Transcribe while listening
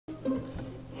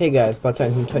Hey guys,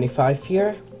 Bot25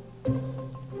 here.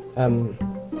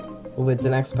 With the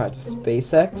next part of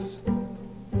SpaceX.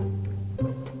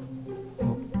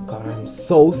 Oh god, I'm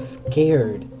so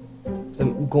scared. So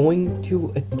I'm going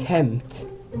to attempt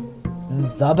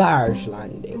the barge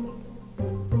landing.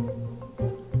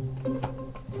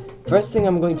 First thing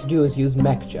I'm going to do is use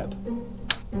mech jump.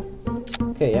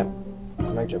 Okay, yep.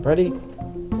 Mech jump ready.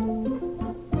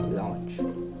 Launch.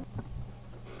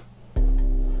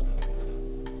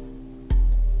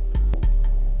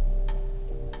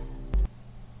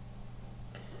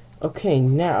 Okay,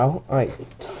 now I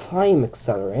time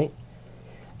accelerate.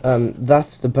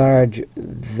 That's the barge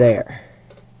there.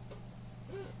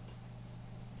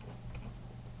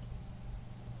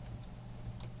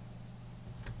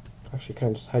 Actually, can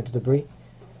I just hide the debris?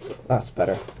 That's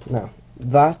better. Now,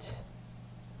 that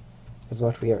is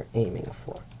what we are aiming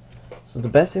for. So the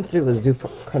best thing to do is do for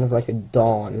kind of like a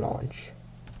dawn launch.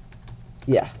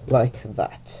 Yeah, like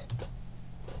that.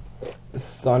 The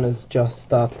sun is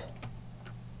just up.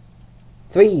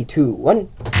 3, 2, 1.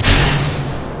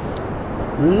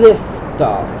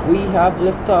 Liftoff. We have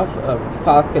liftoff of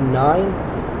Falcon 9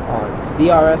 on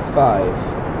CRS-5.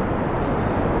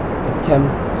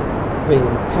 Attempt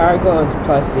bringing cargo and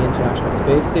supplies to the International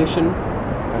Space Station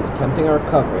and attempting a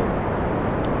recovery.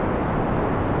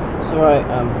 So I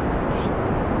am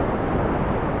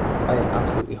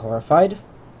absolutely horrified.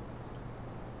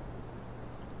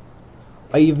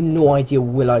 I have no idea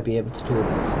will I be able to do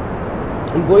this.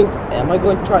 Am I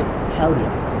going to try? Hell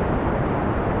yes.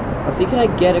 I'll see, can I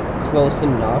get it close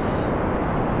enough?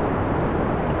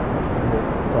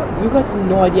 Oh god, you guys have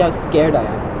no idea how scared I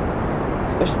am.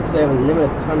 Especially because I have a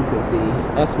limited time because the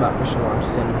S-map mission launch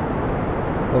is in...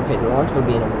 Okay, the launch will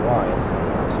be in a while, so I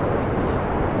might as well, yeah.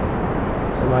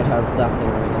 So I might have that thing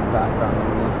running in the background of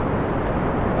me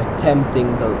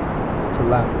attempting to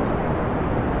land.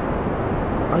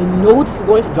 I know this is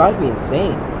going to drive me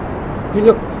insane. I mean,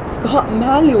 look, Scott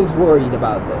Manley was worried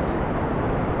about this.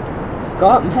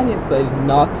 Scott Manley decided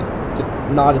not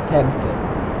attempt it.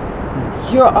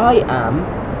 Here I am,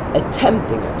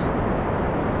 attempting it.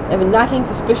 I have a nagging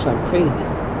suspicion I'm crazy.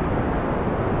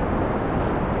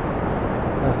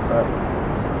 Oh, sorry.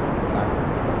 Okay.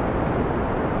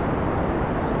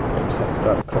 So, I just have to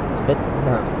draw the curtains a bit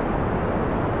now.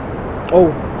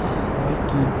 Oh,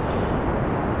 crikey.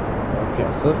 Okay,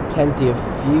 so I have plenty of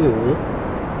fuel.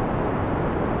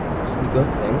 That's a good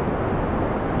thing.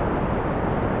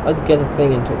 Let's get the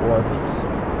thing into orbit.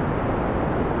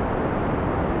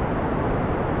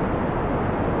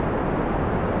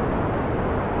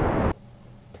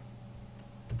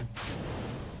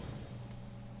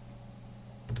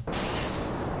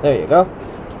 There you go.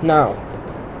 Now,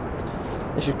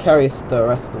 it should carry us the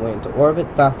rest of the way into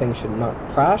orbit. That thing should not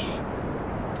crash.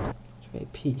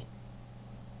 P.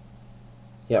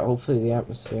 Yeah, hopefully the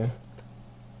atmosphere.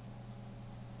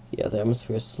 Yeah, the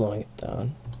atmosphere is slowing it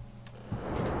down.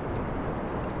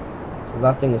 So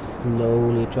that thing is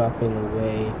slowly dropping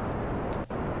away.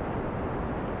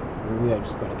 We are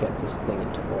just going to get this thing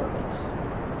into orbit.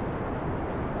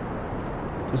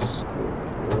 Just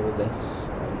screw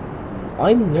this.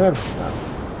 I'm nervous now.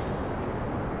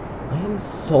 I am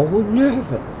so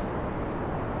nervous.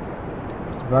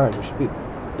 There's the barge. There should be.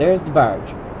 There's the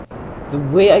barge. The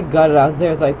way I got it out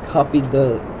there is I copied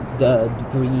the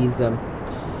debris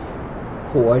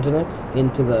coordinates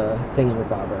into the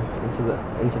thingamabobber,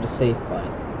 into the save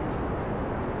file.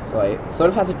 So I sort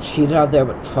of had to cheat it out there,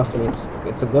 but trust me, it's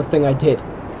a good thing I did.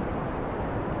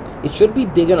 It should be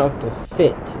big enough to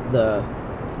fit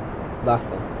that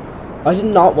thing. I did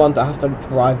not want to have to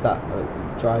drive that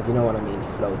drive. You know what I mean?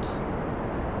 Float,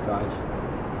 drive.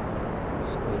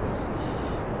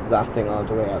 That thing all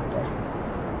the way out there.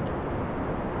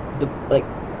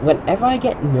 Whenever I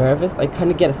get nervous, I kind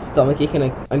of get a stomachache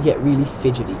and I get really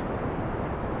fidgety.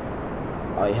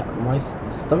 I have my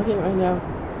stomachache right now.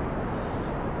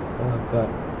 Oh god,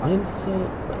 I am so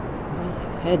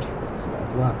my head hurts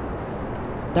as well.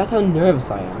 That's how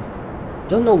nervous I am.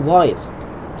 Don't know why it's.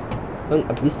 Well,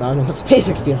 at least I know what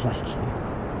SpaceX feels like.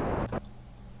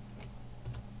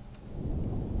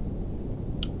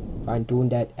 I'm doing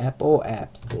that Apple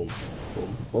apps. Boom,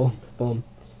 boom, boom, boom.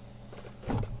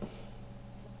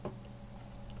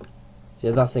 See,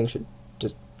 that thing should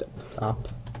just stop.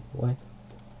 What?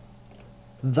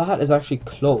 That is actually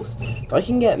close. If I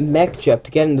can get MechJet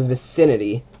to get in the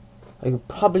vicinity, I could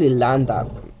probably land that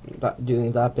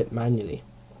doing that bit manually.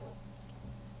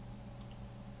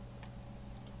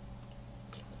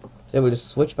 So we'll just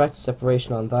switch back to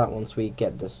separation on that once we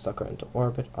get this sucker into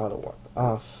orbit, auto warp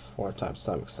off, 4 times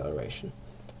time acceleration.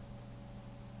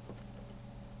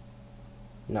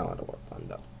 No, I don't want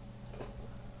Thunder.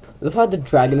 The fact the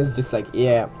dragon is just like,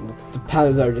 yeah, the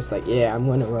panels are just like, yeah, I'm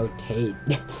gonna rotate.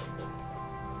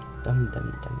 Dum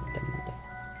dum dum dum dum.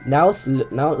 Now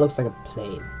it looks like a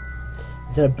plane.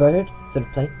 Is it a bird? Is it a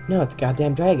plane? No, it's a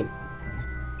goddamn dragon.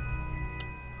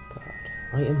 God,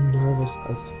 I am nervous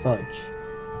as fudge.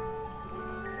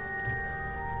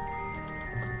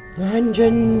 The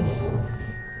engines!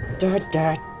 Dirt,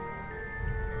 dirt.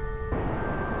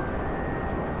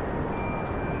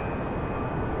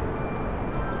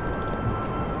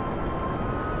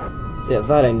 So yeah,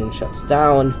 that engine shuts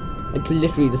down. Like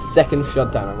literally the second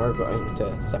shutdown, and we're going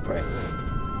to separate.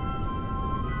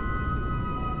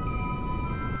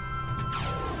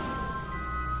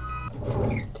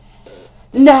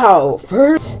 Now,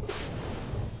 first,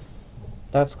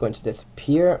 that's going to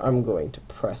disappear. I'm going to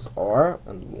press R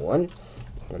and 1,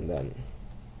 and then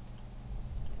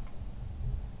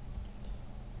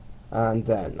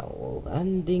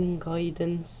landing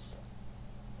guidance.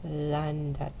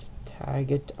 Land at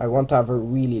target. I want to have a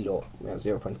really low,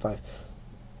 0.5.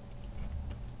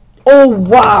 Oh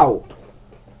wow!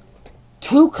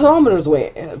 2 kilometers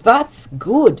away. That's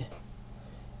good.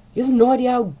 You have no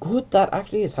idea how good that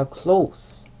actually is. How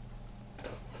close.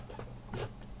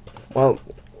 Well,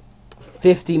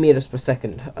 50 meters per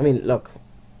second. I mean, look,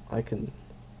 I can.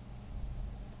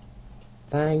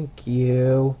 Thank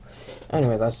you.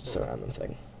 Anyway, that's just a random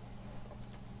thing.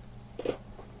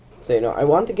 So, you know, I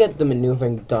want to get the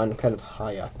maneuvering done kind of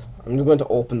high up. I'm just going to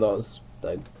open those,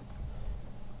 the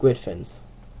grid fins.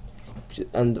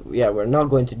 And, yeah, we're not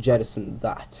going to jettison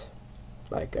that,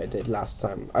 like I did last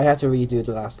time. I had to redo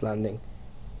the last landing.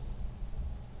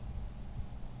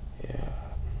 Yeah.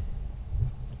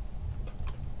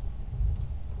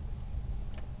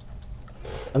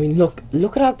 I mean, look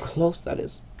at how close that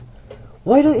is.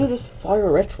 Why don't you just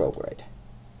fire retrograde?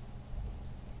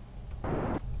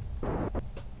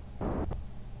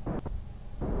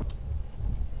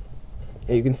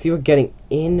 You can see we're getting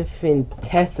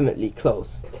infinitesimally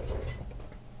close.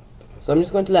 So I'm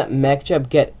just going to let MechJeb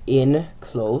get in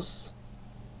close.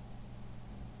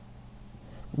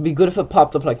 It'd be good if it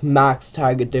popped up like max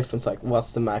target difference, like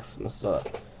what's the maximum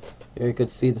stuff. Here you could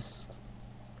see this.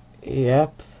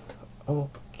 Yep.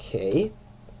 Okay.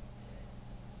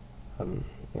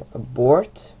 Yeah,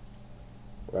 abort.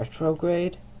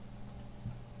 Retrograde.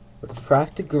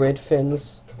 Retract the grid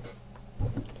fins.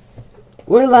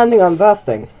 We're landing on that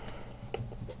thing.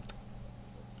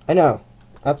 I know.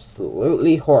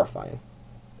 Absolutely horrifying.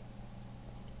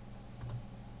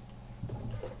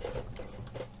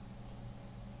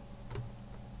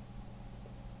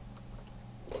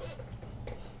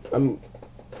 Oh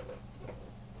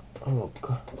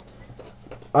god.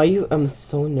 I'm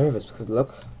so nervous because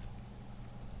look.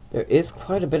 There is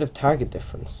quite a bit of target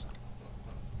difference.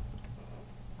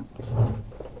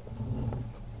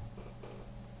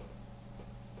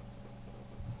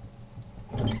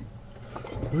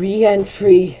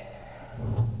 Re-entry.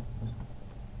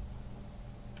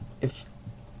 If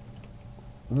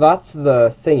that's the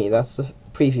thingy, that's the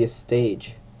previous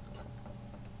stage.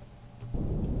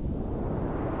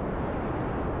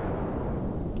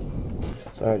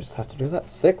 So I just have to do that.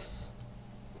 6.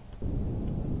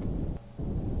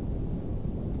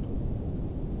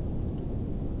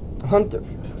 Hunter.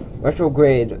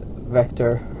 Retrograde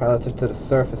vector relative to the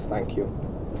surface, thank you.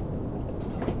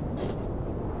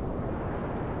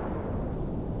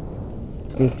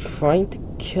 I'm trying to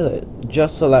kill it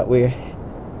just so that we're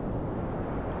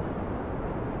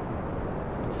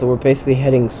basically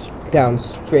heading down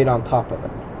straight on top of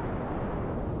it.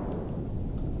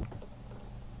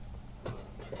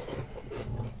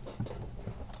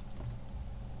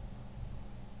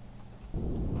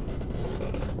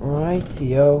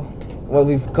 Rightio. Well,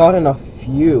 we've got enough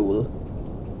fuel.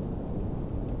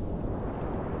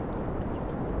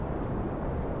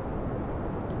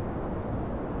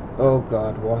 Oh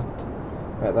god, what?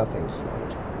 Right, that thing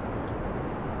slowed.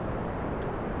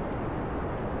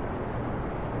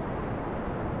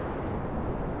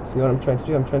 See what I'm trying to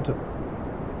do? I'm trying to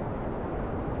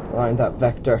line that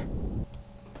vector.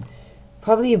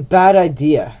 Probably a bad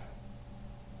idea.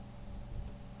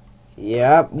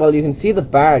 Yeah, well you can see the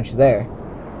barge there.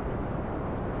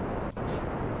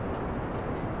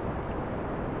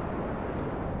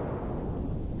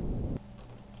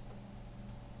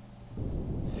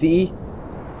 See?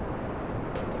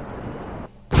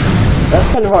 That's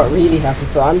kind of what really happened,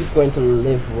 so I'm just going to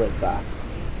live with that.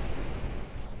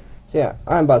 So yeah,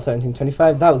 I'm Bot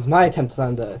 1725. That was my attempt to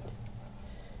land a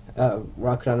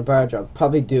rocket on a barge. I'll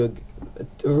probably do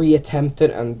a re-attempt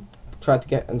it and try to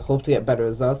get and hope to get better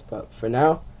results, but for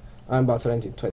now, I'm Bot 1725.